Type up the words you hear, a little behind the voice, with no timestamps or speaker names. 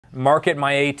Market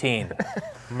my 18.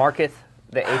 Market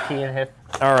the 18.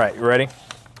 All right, you ready?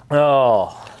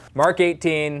 Oh. Mark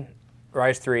 18,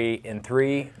 RIS 3 in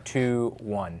 3, 2,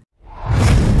 1.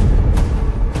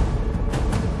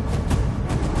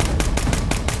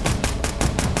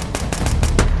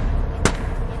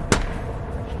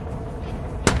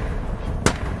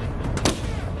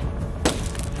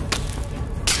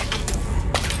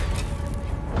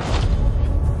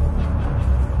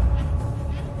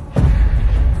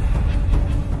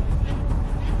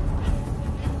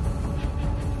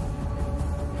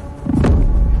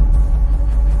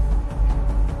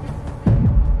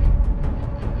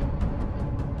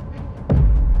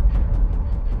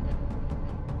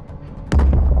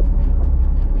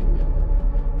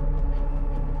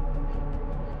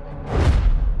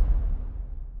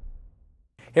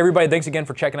 Hey everybody, thanks again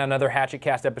for checking out another Hatchet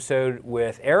Cast episode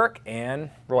with Eric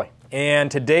and Roy.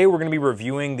 And today we're going to be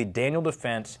reviewing the Daniel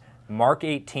Defense Mark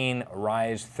 18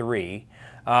 RIS III.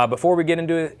 Before we get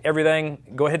into everything,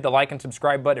 go ahead hit the like and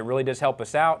subscribe button. It really does help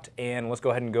us out. And let's go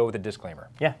ahead and go with a disclaimer.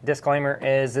 Yeah, disclaimer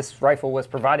is this rifle was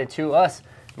provided to us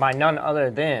by none other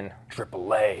than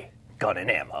AAA Gun and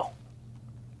Ammo.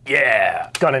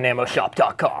 Yeah.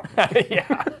 GunandAmmoShop.com.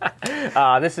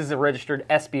 Yeah. This is a registered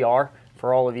SBR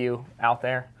for all of you out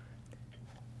there.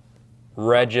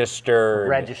 Registered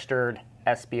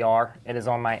SBR. It is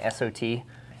on my SOT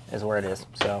is where it is.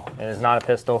 So it is not a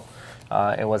pistol.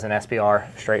 It was an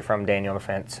SBR straight from Daniel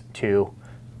Defense to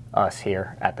us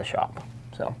here at the shop.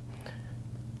 So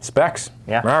specs.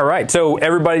 Yeah. All right. So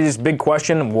everybody's big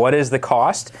question, what is the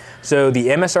cost? So the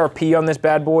MSRP on this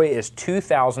bad boy is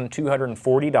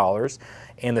 $2,240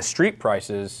 and the street price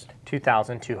is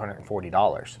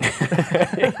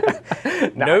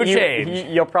 $2,240. No change.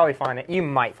 You'll probably find it. You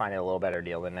might find it a little better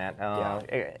deal than that.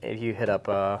 If you hit up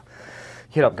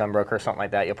Gunbroker or something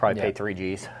like that, you'll probably pay 3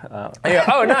 G's. Yeah.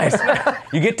 Oh, nice.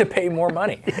 You get to pay more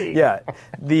money. Yeah.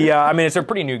 The I mean, it's a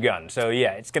pretty new gun, so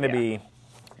yeah, it's going to be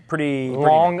pretty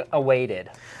long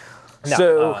awaited. No,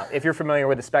 so if you're familiar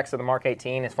with the specs of the Mark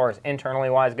 18, as far as internally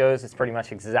wise goes, it's pretty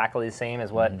much exactly the same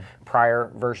as what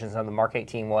prior versions of the Mark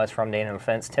 18 was from Daniel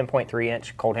Defense. 10.3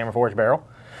 inch cold hammer forged barrel.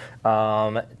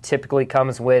 Typically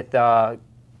comes with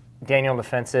Daniel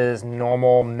Defense's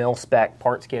normal mil-spec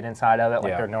parts kit inside of it,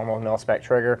 like their normal mil-spec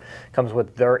trigger. Comes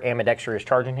with their ambidextrous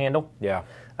charging handle. Yeah.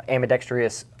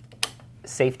 Ambidextrous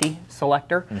safety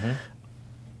selector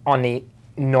on the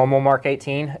normal Mark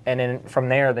 18, and then from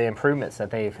there the improvements that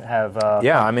they have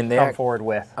come forward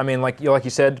with. I mean, like you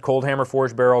said, cold hammer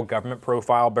forged barrel, government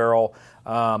profile barrel,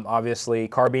 obviously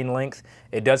carbine length.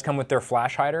 It does come with their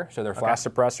flash hider, so their flash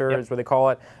suppressor is what they call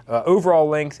it. Overall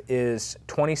length is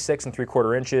 26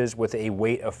 3/4 inches with a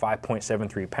weight of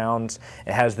 5.73 pounds.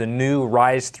 It has the new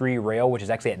RIS III rail, which is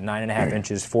actually at 9.5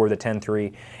 inches for the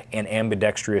 10.3, and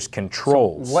ambidextrous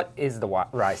controls. So what is the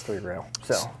RIS III rail?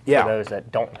 So for those that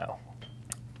don't know.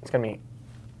 It's going to be,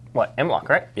 what, M-LOK,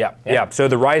 right? Yeah. So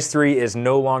the RIS III is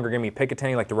no longer going to be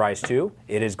Picatinny like the RIS II.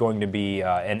 It is going to be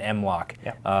an M-LOK.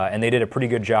 And they did a pretty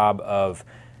good job of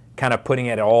kind of putting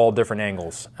it at all different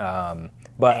angles. But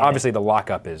obviously the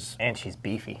lockup is... And she's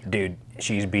beefy. Dude,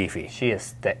 she's beefy. She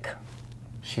is thick.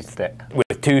 She's thick.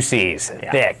 With 2 C's.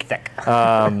 Thick.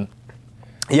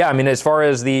 Yeah, I mean, as far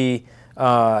as the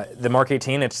Mark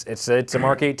 18, it's a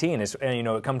Mark 18. And you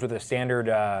know, it comes with a standard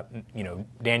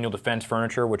Daniel Defense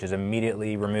furniture, which is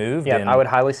immediately removed. Yeah, I would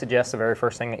highly suggest the very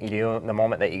first thing that you do the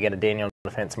moment that you get a Daniel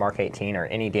Defense Mark 18 or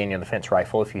any Daniel Defense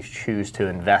rifle, if you choose to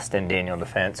invest in Daniel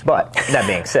Defense. But that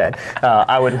being said,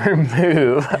 I would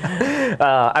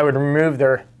remove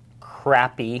their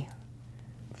crappy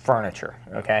furniture.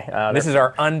 Okay, this is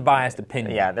our unbiased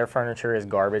opinion. Yeah, their furniture is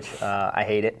garbage. I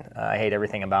hate it. I hate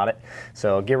everything about it.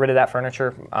 So get rid of that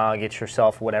furniture. Get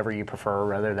yourself whatever you prefer,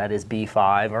 whether that is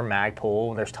B5 or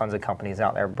Magpul. There's tons of companies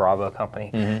out there. Bravo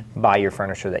company. Buy your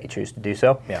furniture that you choose to do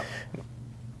so. Yeah.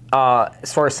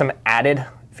 As far as some added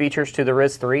features to the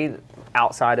RIS III,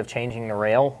 outside of changing the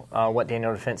rail, what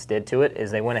Daniel Defense did to it is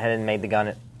they went ahead and made the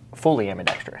gun fully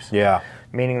ambidextrous. Yeah.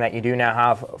 Meaning that you do now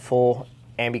have full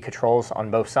ambi controls on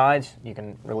both sides. You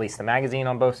can release the magazine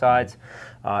on both sides.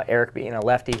 Eric being a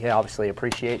lefty, he obviously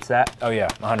appreciates that. Oh yeah,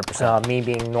 100%. Me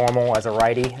being normal as a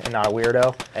righty and not a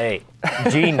weirdo. Hey,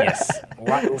 genius.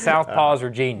 Southpaws are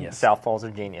genius. Southpaws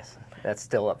are genius. That's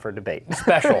still up for debate.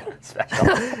 Special.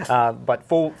 But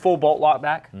full bolt lock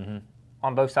back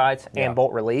on both sides and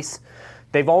bolt release.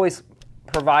 They've always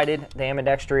provided the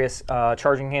ambidextrous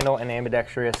charging handle and the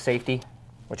ambidextrous safety,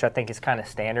 which I think is kind of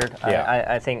standard. Yeah.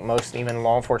 I think most, even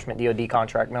law enforcement, DOD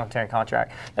contract, military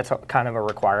contract, that's kind of a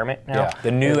requirement now. Yeah.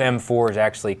 The new M4s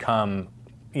actually come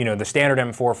you know, the standard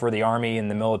M4 for the Army and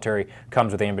the military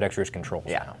comes with ambidextrous controls.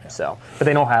 Yeah. So, but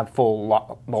they don't have full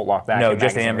bolt lock back. No,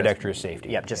 just the ambidextrous safety.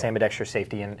 Yep, just ambidextrous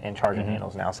safety and charging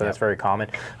handles now. So that's very common.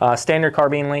 Standard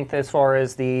carbine length as far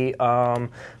as the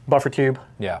buffer tube.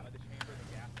 Yeah.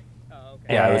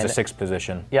 Yeah, it was a 6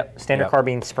 position. Yep, standard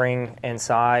carbine spring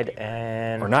inside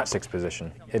and... Or not 6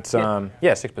 position. It's,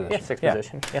 yeah, 6 position. Yeah, 6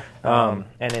 position, yeah.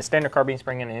 And a standard carbine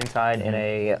spring in the inside and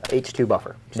a H2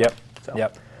 buffer. So, yep,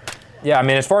 yep. Yeah, I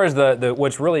mean, as far as the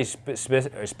what's really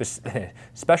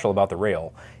special about the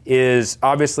rail is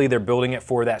obviously they're building it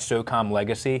for that SOCOM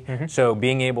legacy. So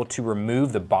being able to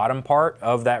remove the bottom part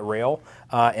of that rail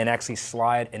and actually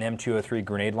slide an M203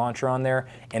 grenade launcher on there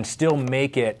and still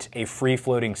make it a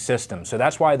free-floating system. So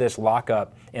that's why this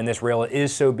lockup in this rail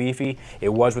is so beefy. It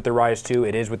was with the RIS II,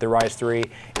 it is with the RIS III,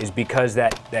 is because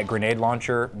that grenade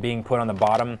launcher being put on the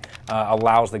bottom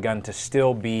allows the gun to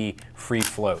still be free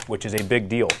float, which is a big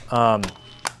deal.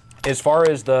 As far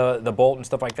as the bolt and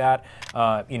stuff like that,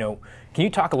 you know, can you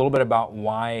talk a little bit about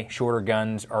why shorter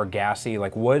guns are gassy?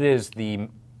 Like, what is the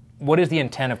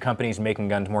intent of companies making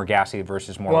guns more gassy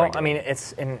versus more regular? I mean,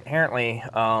 it's inherently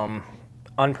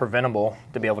unpreventable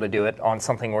to be able to do it on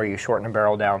something where you shorten a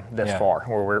barrel down this far,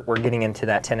 where we're getting into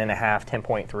that 10.5,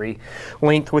 10.3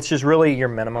 length, which is really your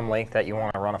minimum length that you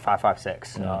want to run a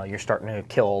 5.56. You're starting to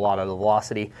kill a lot of the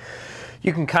velocity.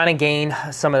 You can kind of gain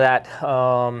some of that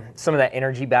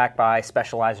energy back by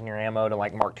specializing your ammo to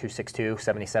like Mark 262,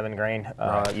 77 grain.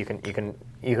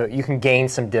 You can gain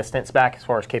some distance back as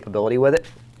far as capability with it.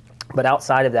 But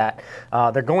outside of that,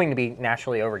 they're going to be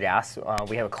naturally overgassed.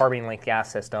 We have a carbine length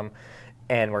gas system,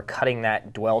 and we're cutting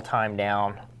that dwell time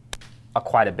down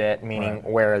quite a bit, meaning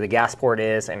where the gas port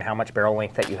is and how much barrel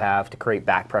length that you have to create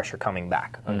back pressure coming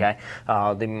back. Okay,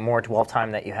 the more dwell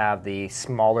time that you have, the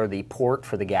smaller the port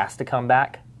for the gas to come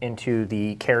back into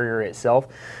the carrier itself,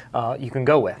 you can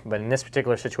go with. But in this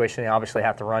particular situation, they obviously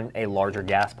have to run a larger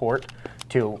gas port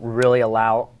to really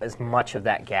allow as much of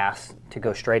that gas to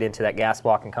go straight into that gas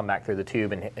block and come back through the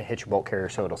tube and hit your bolt carrier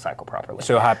so it'll cycle properly.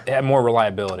 So have more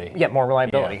reliability. Yeah, more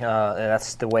reliability.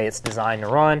 That's the way it's designed to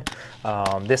run.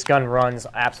 This gun runs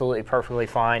absolutely perfectly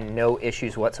fine, no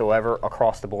issues whatsoever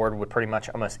across the board with pretty much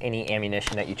almost any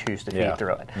ammunition that you choose to feed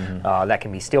through it. That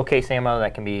can be steel case ammo,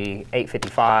 that can be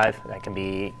 855, that can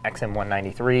be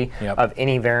XM193 of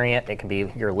any variant. It can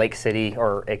be your Lake City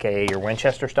or AKA your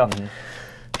Winchester stuff.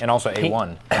 And also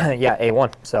A1. Yeah,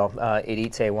 A1. So it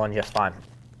eats A1 just fine.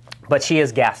 But she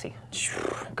is gassy,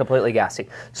 completely gassy.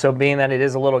 So being that it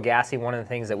is a little gassy, one of the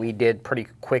things that we did pretty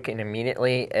quick and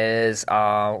immediately is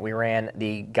we ran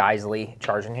the Geisley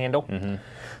charging handle.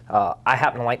 I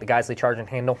happen to like the Geisley charging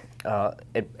handle.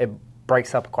 It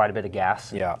breaks up quite a bit of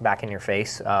gas back in your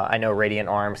face. I know Radiant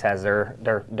Arms has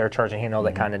their charging handle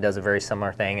that kind of does a very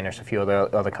similar thing, and there's a few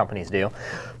other companies do.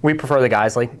 We prefer the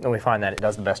Geisley, and we find that it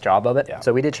does the best job of it.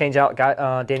 So we did change out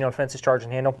Daniel Defense's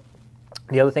charging handle.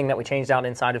 The other thing that we changed out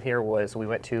inside of here was we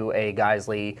went to a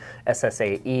Geisley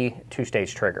SSAE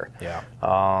 2-stage trigger.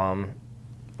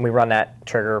 We run that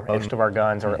trigger in most of our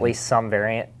guns, or at least some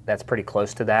variant that's pretty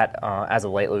close to that. As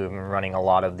of lately, we've been running a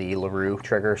lot of the LaRue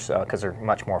triggers because they're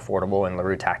much more affordable, and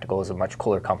LaRue Tactical is a much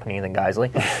cooler company than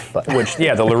Geisley. But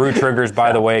the LaRue triggers,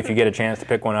 by the way, if you get a chance to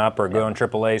pick one up or go on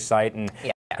AAA's site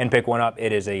and pick one up,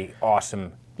 it is a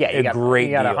awesome. You got great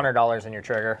deal. $100 in your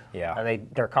trigger. And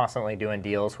they're constantly doing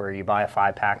deals where you buy a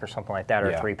 5-pack or something like that, or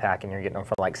a 3-pack, and you're getting them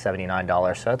for like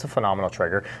 $79. So it's a phenomenal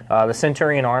trigger. The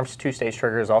Centurion Arms 2-stage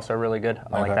trigger is also really good.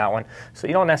 I like that one. So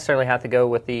you don't necessarily have to go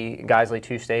with the Geisley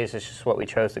 2-stage. It's just what we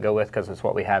chose to go with because it's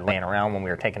what we had laying around when we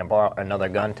were taking another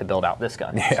gun to build out this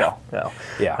gun.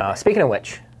 Speaking of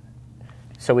which,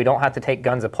 so we don't have to take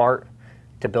guns apart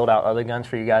to build out other guns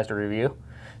for you guys to review.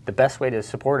 The best way to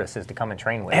support us is to come and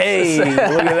train with us. Hey,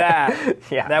 look at that.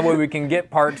 That way we can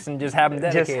get parts and just have them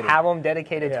dedicated. Just have them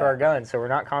dedicated to our guns, so we're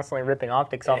not constantly ripping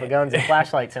optics off of guns and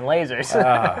flashlights and lasers.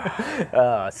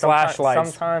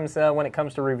 Flashlights. Sometimes when it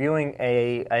comes to reviewing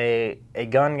a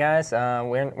gun, guys,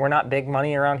 we're not big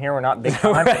money around here. We're not big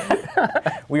time.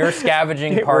 We are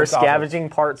scavenging parts.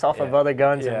 Parts off of other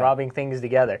guns and robbing things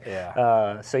together.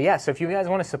 So if you guys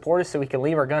want to support us so we can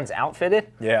leave our guns outfitted,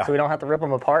 so we don't have to rip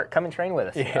them apart, come and train with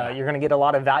us. You're going to get a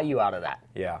lot of value out of that.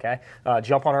 Okay.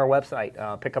 Jump on our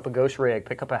website, pick up a ghost rig,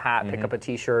 pick up a hat, pick up a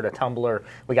T-shirt, a tumbler.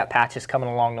 We got patches coming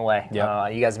along the way. You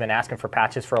guys have been asking for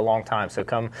patches for a long time, so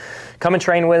come and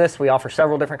train with us. We offer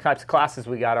several different types of classes.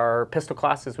 We got our pistol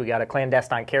classes. We got a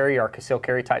clandestine carry, our concealed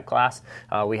carry type class.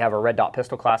 We have a red dot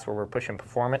pistol class where we're pushing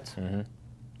performance.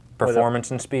 Performance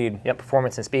and speed. Yep,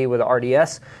 performance and speed with the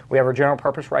RDS. We have our general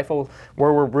purpose rifle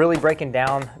where we're really breaking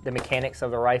down the mechanics of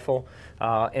the rifle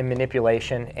and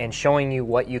manipulation and showing you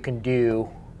what you can do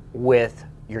with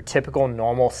your typical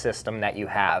normal system that you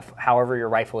have, however your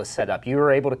rifle is set up. You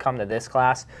are able to come to this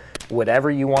class, whatever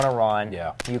you want to run,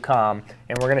 you come,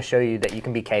 and we're going to show you that you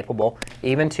can be capable,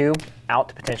 even to out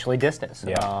to potentially distance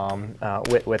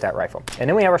with that rifle. And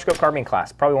then we have our scope carbine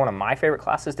class, probably one of my favorite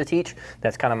classes to teach.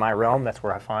 That's kind of my realm. That's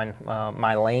where I find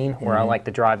my lane, where I like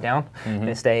to drive down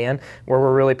and stay in, where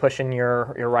we're really pushing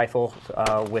your rifle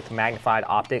with magnified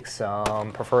optics,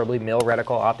 preferably mil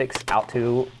reticle optics, out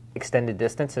to extended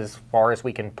distance as far as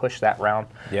we can push that round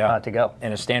to go.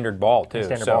 And a standard ball too.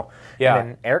 Standard ball. Yeah. And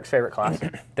then Eric's favorite class,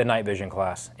 the night vision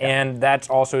class, and that's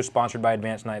also sponsored by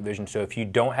Advanced Night Vision. So if you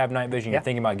don't have night vision, you're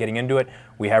thinking about getting into it,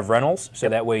 we have rentals, so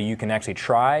that way you can actually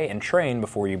try and train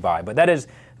before you buy. But that is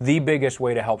the biggest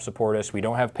way to help support us. We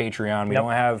don't have Patreon. We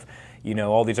don't have, you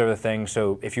know, all these other things.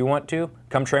 So if you want to,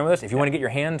 come train with us. If you want to get your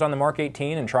hands on the Mark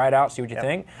 18 and try it out, see what you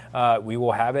think, we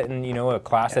will have it in, you know, a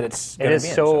class that it's going to be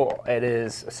in. It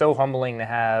is so humbling to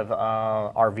have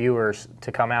our viewers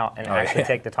to come out and actually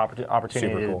take the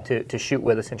opportunity to shoot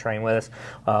with us and train with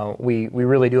us. We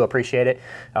really do appreciate it.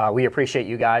 We appreciate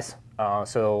you guys.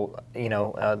 So, you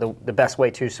know, the best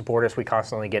way to support us, we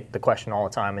constantly get the question all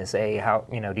the time is, hey, how,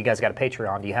 you know, do you guys got a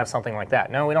Patreon? Do you have something like that?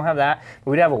 No, we don't have that,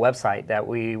 but we do have a website that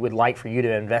we would like for you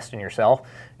to invest in yourself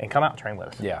and come out and train with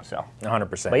us. Yeah, so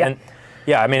 100%. But yeah. And,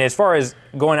 yeah, I mean, as far as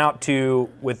going out to,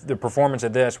 with the performance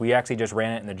of this, we actually just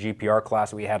ran it in the GPR class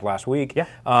that we had last week.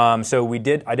 Yeah. So I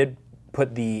did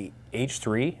put the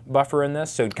H3 buffer in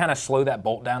this, so kind of slow that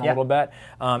bolt down a little bit.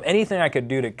 Anything I could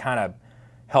do to kind of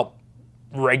help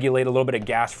regulate a little bit of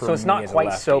gas for me. So it's not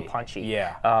quite so punchy.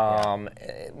 Yeah.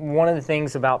 One of the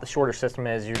things about the shorter system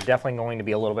is you're definitely going to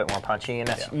be a little bit more punchy, and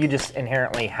that's, you just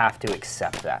inherently have to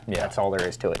accept that. That's all there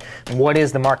is to it. What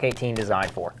is the Mark 18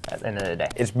 designed for at the end of the day?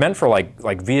 It's meant for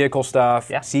like vehicle stuff,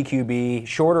 CQB,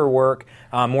 shorter work,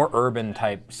 more urban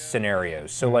type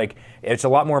scenarios. So like it's a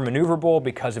lot more maneuverable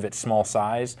because of its small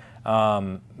size.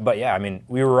 But yeah, I mean,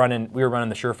 we were running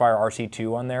the Surefire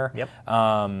RC2 on there.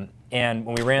 Yep. And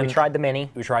when we tried the Mini.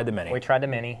 We tried the Mini. We tried the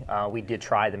Mini. We did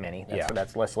try the Mini.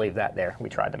 Let's leave that there. We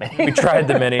tried the Mini. We tried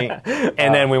the Mini,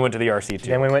 and then we went to the RC2.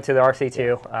 Then we went to the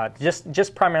RC2,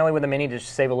 just primarily with the Mini to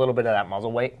save a little bit of that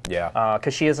muzzle weight. Yeah.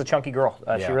 Because she is a chunky girl.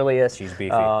 She really is. She's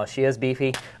beefy. She is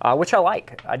beefy, which I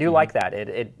like. I do like that.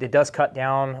 It does cut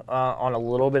down on a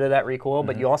little bit of that recoil,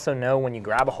 but you also know when you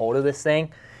grab a hold of this thing,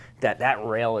 that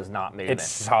rail is not moving. It's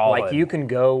solid. Like you can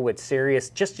go with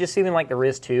serious, just even like the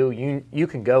RIS II, you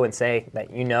can go and say that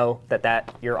you know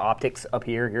that your optics up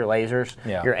here, your lasers,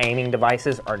 your aiming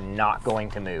devices are not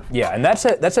going to move. Yeah, and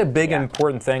that's a big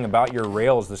important thing about your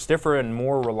rails. The stiffer and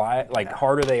more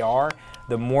harder they are,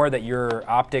 the more that your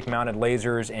optic mounted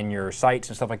lasers and your sights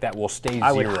and stuff like that will stay zero.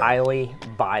 I would highly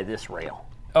buy this rail.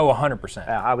 Oh, 100%.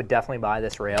 I would definitely buy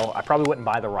this rail. I probably wouldn't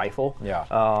buy the rifle. Yeah.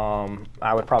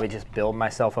 I would probably just build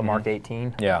myself a Mark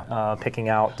 18. Yeah. Picking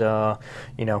out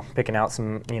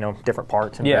some different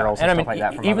parts and barrels and stuff like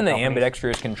that. From even the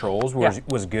ambidextrous contrls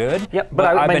was good. Yep.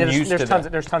 But I mean, there's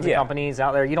tons of companies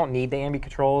out there. You don't need the ambi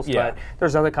controls, but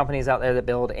there's other companies out there that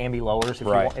build ambi lowers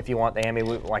if you want the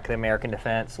ambi, like the American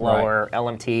Defense lower,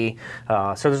 LMT.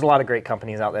 So there's a lot of great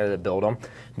companies out there that build them.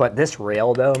 But this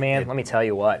rail, though, man, let me tell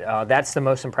you what, that's the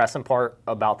most impressive part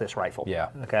about this rifle. Yeah.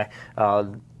 Okay.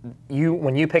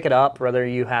 When you pick it up, whether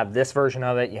you have this version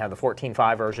of it, you have the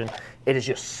 14.5 version, it is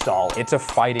just solid. It's a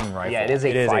fighting rifle. Yeah, it is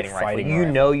a fighting rifle. You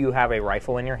know you have a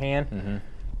rifle in your hand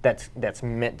that's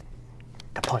meant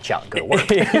to punch out and go to work.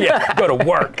 Go to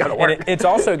work. Go to work. And it's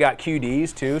also got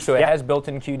QDs too, so it has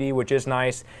built-in QD, which is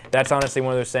nice. That's honestly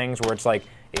one of those things where it's like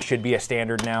it should be a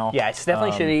standard now. Yeah, it's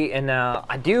definitely should be. And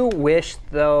I do wish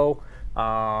though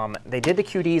they did the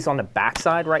QDs on the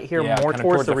backside right here, more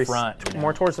towards the front,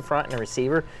 more towards the front and the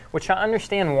receiver, which I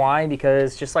understand why,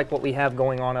 because just like what we have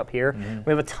going on up here,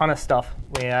 we have a ton of stuff.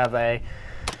 We have a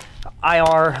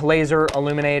IR laser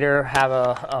illuminator, have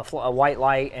a white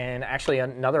light, and actually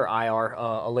another IR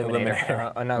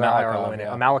illuminator, a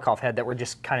Malakoff head that we're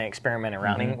just kind of experimenting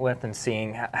around with and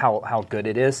seeing how good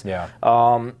it is. Yeah.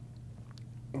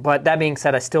 But that being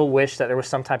said, I still wish that there was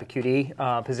some type of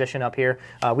QD position up here.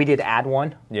 We did add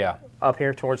one up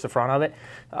here towards the front of it.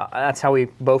 That's how we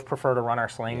both prefer to run our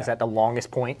slings at the longest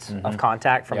points of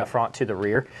contact from the front to the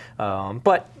rear.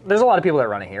 But there's a lot of people that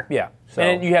run it here. Yeah. So.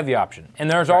 And you have the option.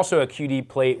 And there's also a QD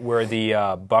plate where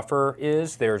the buffer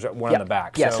is. There's one on the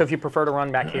back. Yeah, so if you prefer to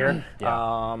run back here,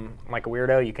 like a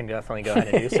weirdo, you can definitely go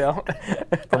ahead and do so.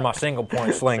 From my single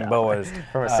point sling boas.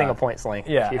 From a single point sling.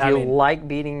 Yeah. If you like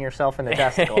beating yourself in the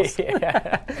testicles,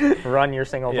 run your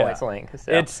single point sling.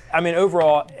 So. I mean,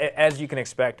 overall, as you can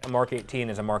expect, a Mark Mark 18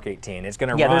 is a Mark 18. It's going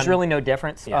to run. Yeah, there's really no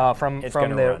difference from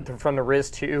the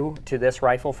RIS II to this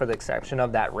rifle, for the exception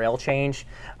of that rail change,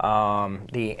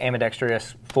 the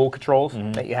ambidextrous full controls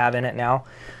that you have in it now.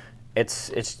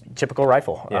 It's typical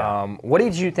rifle. Yeah. What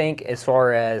did you think as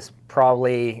far as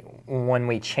probably when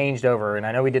we changed over? And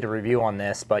I know we did a review on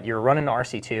this, but you're running the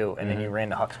RC2 and then you ran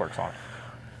the Huxworks on it.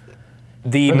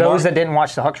 For those that didn't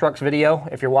watch the Huxworks video,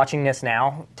 if you're watching this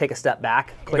now, take a step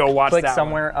back. Click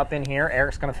somewhere up in here.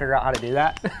 Eric's going to figure out how to do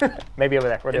that. Maybe over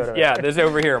there. We'll do it over there. There's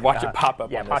over here. Watch it pop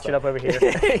up. Yeah, watch it up over here.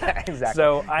 Yeah, exactly.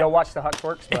 So go watch the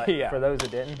Huxworks, but for those that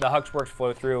didn't. The Huxworks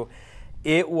flow through.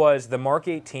 It was the Mark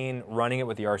 18 running it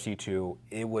with the RC2.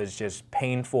 It was just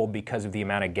painful because of the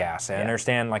amount of gas. I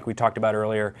understand, like we talked about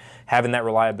earlier, having that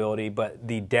reliability, but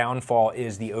the downfall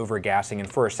is the over-gassing. And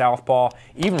for a southpaw,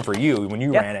 even for you, when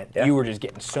you ran it, you were just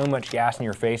getting so much gas in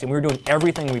your face, and we were doing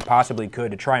everything we possibly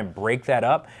could to try and break that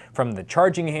up, from the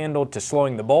charging handle to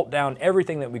slowing the bolt down,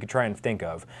 everything that we could try and think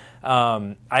of.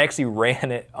 I actually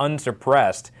ran it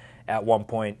unsuppressed at one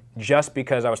point just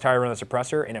because I was tired of running the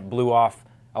suppressor, and it blew off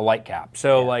a light cap.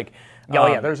 So like,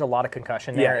 there's a lot of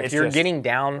concussion there. If you're getting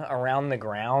down around the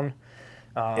ground,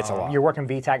 it's a lot. You're working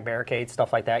VTAC barricades,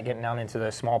 stuff like that, getting down into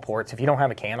those small ports. If you don't have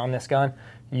a can on this gun,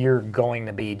 you're going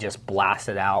to be just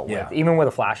blasted out with, even with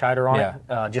a flash hider on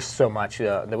it, just so much.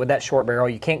 With that short barrel,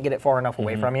 you can't get it far enough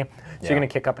away from you, so you're going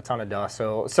to kick up a ton of dust.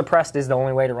 So suppressed is the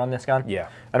only way to run this gun.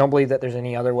 I don't believe that there's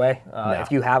any other way.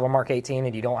 If you have a Mark 18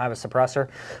 and you don't have a suppressor,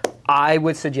 I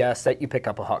would suggest that you pick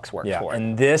up a Huxworks for it.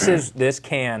 And this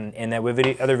can, in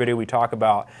that other video we talk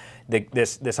about,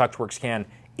 this Huxworks can,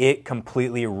 it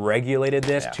completely regulated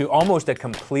this to almost a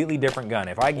completely different gun.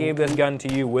 If I gave this gun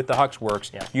to you with the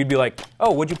Huxworks, you'd be like,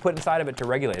 oh, what'd you put inside of it to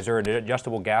regulate? Is there an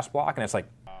adjustable gas block? And it's like,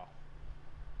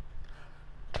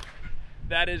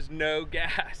 that is no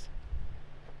gas.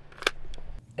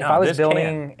 If I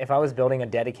was building a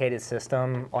dedicated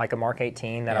system like a Mark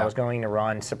 18 that I was going to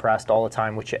run suppressed all the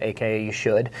time, which AKA you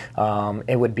should,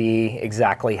 it would be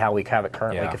exactly how we have it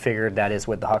currently configured. That is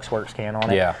with the Huxworks can on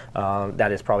it.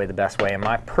 That is probably the best way, in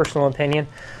my personal opinion.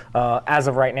 As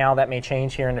of right now, that may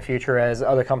change here in the future as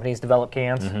other companies develop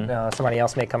cans. Somebody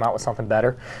else may come out with something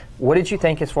better. What did you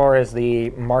think as far as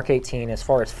the Mark 18, as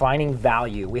far as finding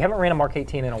value? We haven't ran a Mark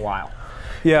 18 in a while.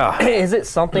 Is it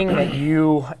something that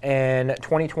you, in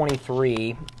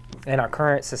 2023, in our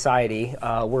current society,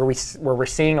 where we're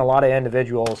seeing a lot of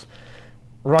individuals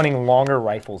running longer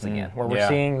rifles again, where we're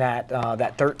seeing that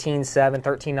that 13.7,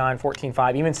 13.9,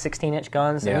 14.5, even 16-inch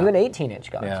guns, and even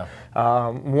 18-inch guns,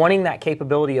 wanting that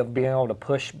capability of being able to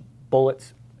push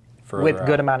bullets with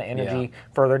good amount of energy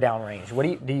further down range.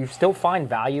 What do you still find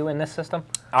value in this system?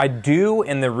 I do,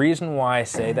 and the reason why I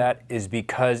say that is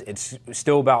because it's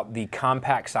still about the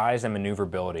compact size and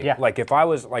maneuverability. Like if I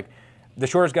was like, the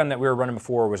shortest gun that we were running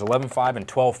before was 11.5 and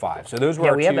 12.5. So those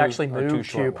were our we have actually moved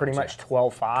to pretty much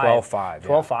 12.5. 12.5.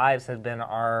 12.5s has been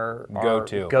our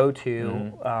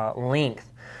go-to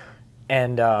length,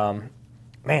 and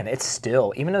man, it's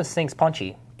still, even though this thing's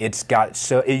punchy, it's got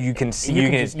you can see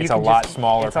it's a lot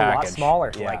smaller package. It's a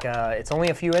lot smaller. Like it's only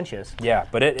a few inches.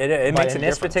 But it makes a difference. In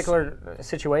this particular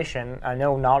situation, I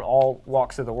know not all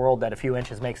walks of the world that a few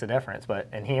inches makes a difference, but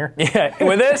in here,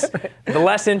 with this, the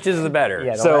less inches the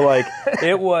better. So like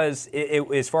it was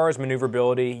as far as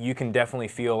maneuverability, you can definitely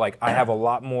feel like I have a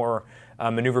lot more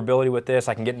maneuverability with this.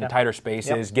 I can get into tighter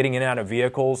spaces, getting in and out of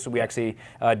vehicles. We actually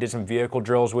did some vehicle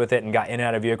drills with it and got in and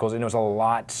out of vehicles, and it was a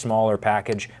lot smaller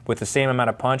package with the same amount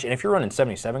of punch. And if you're running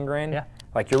 77 grain,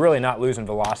 like you're really not losing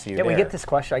velocity there. We get this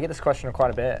question. I get this question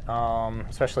quite a bit,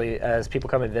 especially as people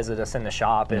come and visit us in the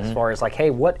shop, as far as like, hey,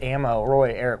 what ammo,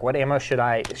 Roy, Eric, what ammo should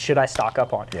I stock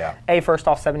up on? First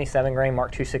off, 77 grain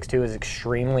Mark 262 is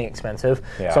extremely expensive,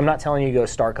 so I'm not telling you to go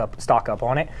stock up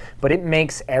on it, but it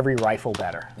makes every rifle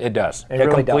better. It does. It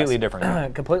really completely does. different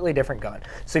gun. Completely different gun.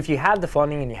 So if you have the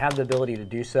funding and you have the ability to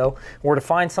do so, or to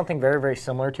find something very, very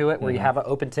similar to it, where you have an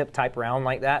open tip type round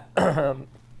like that,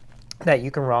 that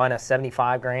you can run a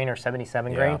 75 grain or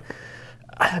 77 grain,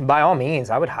 by all means,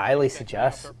 I would highly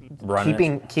suggest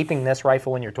keeping this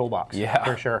rifle in your toolbox.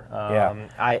 For sure.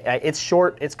 It's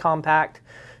short, it's compact,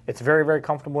 it's very, very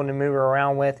comfortable to move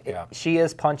around with. She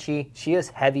is punchy, she is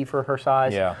heavy for her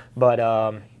size,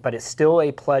 but it's still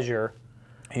a pleasure.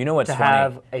 You know what's to funny?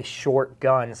 Have a short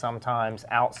gun sometimes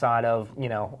outside of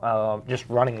just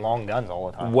running long guns all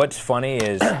the time. What's funny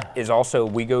is also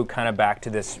we go kind of back to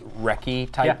this recce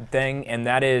type thing, and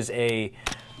that is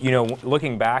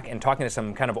looking back and talking to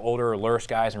some kind of older lurse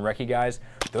guys and recce guys,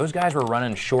 those guys were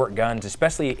running short guns,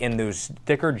 especially in those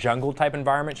thicker jungle type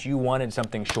environments. You wanted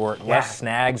something short, less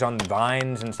snags on the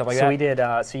vines and stuff like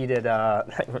that. So you did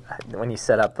when you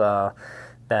set up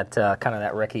that kind of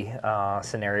that Ricky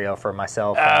scenario for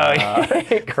myself,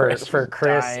 for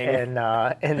Chris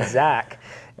and Zach,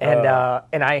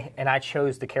 and I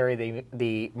chose to carry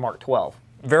the Mark 12.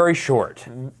 Very short.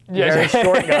 Very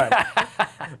short gun.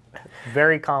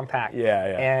 Very compact. Yeah,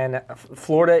 yeah. And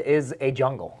Florida is a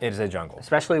jungle. It is a jungle.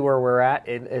 Especially where we're at,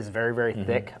 it is very, very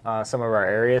thick, some of our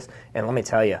areas. And let me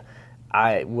tell you,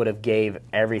 I would have gave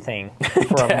everything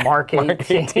for a Mark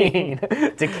 18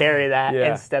 to carry that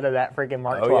instead of that freaking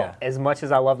Mark 12. Yeah. As much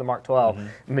as I love the Mark 12,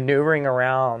 maneuvering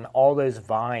around all those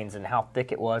vines and how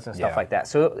thick it was and stuff like that.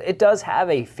 So it does have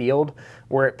a field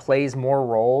where it plays more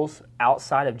roles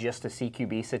outside of just a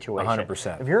CQB situation.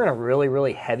 100%. If you're in a really,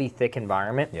 really heavy, thick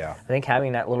environment, I think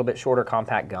having that little bit shorter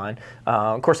compact gun,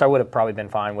 of course I would have probably been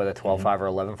fine with a 12.5 or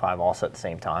 11.5 also at the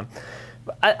same time.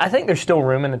 I think there's still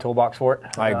room in the toolbox for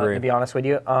it. I agree. To be honest with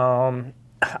you,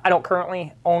 I don't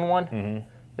currently own one.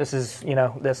 This is,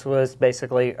 this was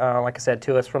basically, like I said,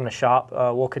 to us from the shop.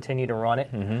 We'll continue to run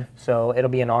it, so it'll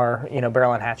be in our,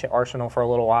 barrel and hatchet arsenal for a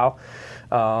little while.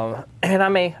 And I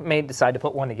may decide to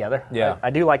put one together. Yeah. I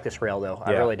do like this rail though.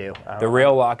 I really do. The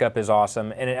rail lockup is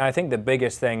awesome, and I think the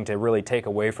biggest thing to really take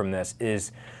away from this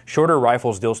is shorter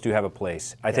rifles still do have a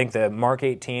place. I think the Mark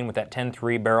 18 with that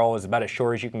 10.3 barrel is about as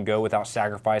short as you can go without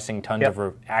sacrificing tons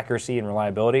of accuracy and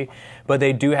reliability, but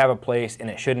they do have a place, and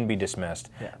it shouldn't be dismissed.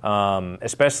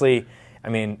 Especially, I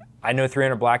mean, I know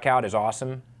 300 Blackout is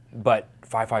awesome, but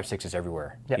 5.56 is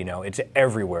everywhere. It's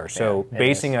everywhere. So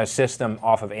basing a system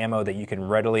off of ammo that you can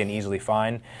readily and easily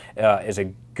find is a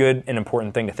good and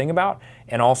important thing to think about.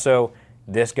 And also,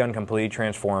 this gun completely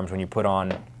transforms when you put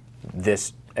on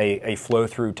this a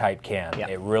flow-through type can.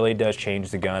 It really does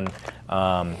change the gun.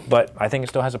 But I think it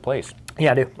still has a place.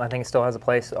 Yeah, I do. I think it still has a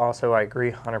place. Also, I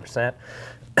agree 100%.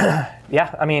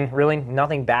 Yeah, I mean, really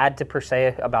nothing bad to per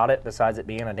se about it besides it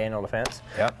being a Daniel Defense.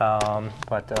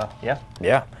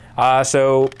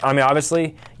 So, I mean,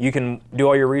 obviously, you can do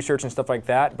all your research and stuff like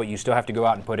that, but you still have to go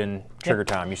out and put in trigger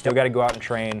time. You still got to go out and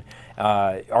train.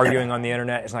 Arguing on the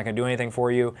internet is not going to do anything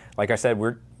for you. Like I said,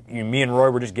 me and Roy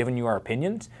were just giving you our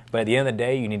opinions, but at the end of the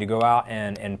day, you need to go out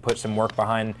and put some work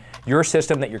behind your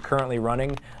system that you're currently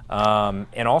running.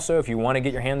 And also, if you want to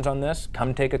get your hands on this,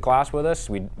 come take a class with us.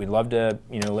 We'd love to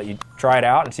let you try it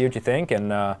out and see what you think.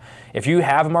 And if you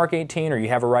have a Mark 18 or you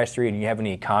have a RIS III and you have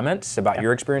any comments about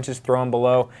your experiences, throw them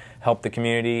below. Help the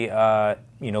community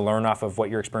learn off of what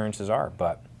your experiences are.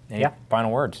 But any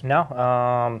final words? No,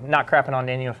 not crapping on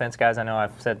Daniel Defense, guys. I know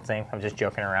I've said the same. I'm just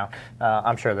joking around.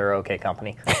 I'm sure they're okay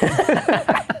company.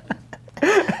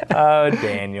 Oh,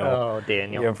 Daniel. Oh,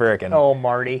 Daniel. You're frickin'. Oh,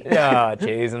 Marty. Yeah,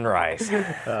 cheese and rice.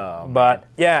 But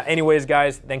yeah, anyways,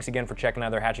 guys, thanks again for checking out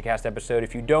another Hatchet Cast episode.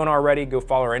 If you don't already, go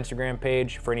follow our Instagram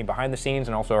page for any behind the scenes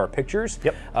and also our pictures,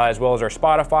 as well as our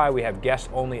Spotify. We have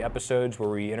guest-only episodes where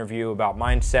we interview about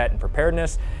mindset and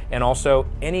preparedness, and also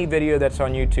any video that's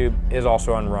on YouTube is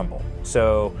also on Rumble.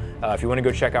 So if you want to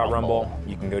go check out Rumble,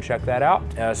 you can go check that out.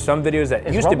 Some videos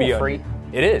that used to be free.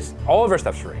 It is. All of our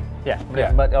stuff's free. Yeah.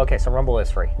 But okay, so Rumble is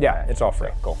free. Yeah, it's all free.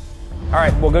 Cool. All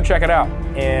right, well, go check it out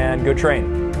and go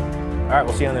train. All right,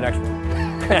 we'll see you on the next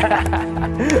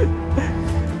one.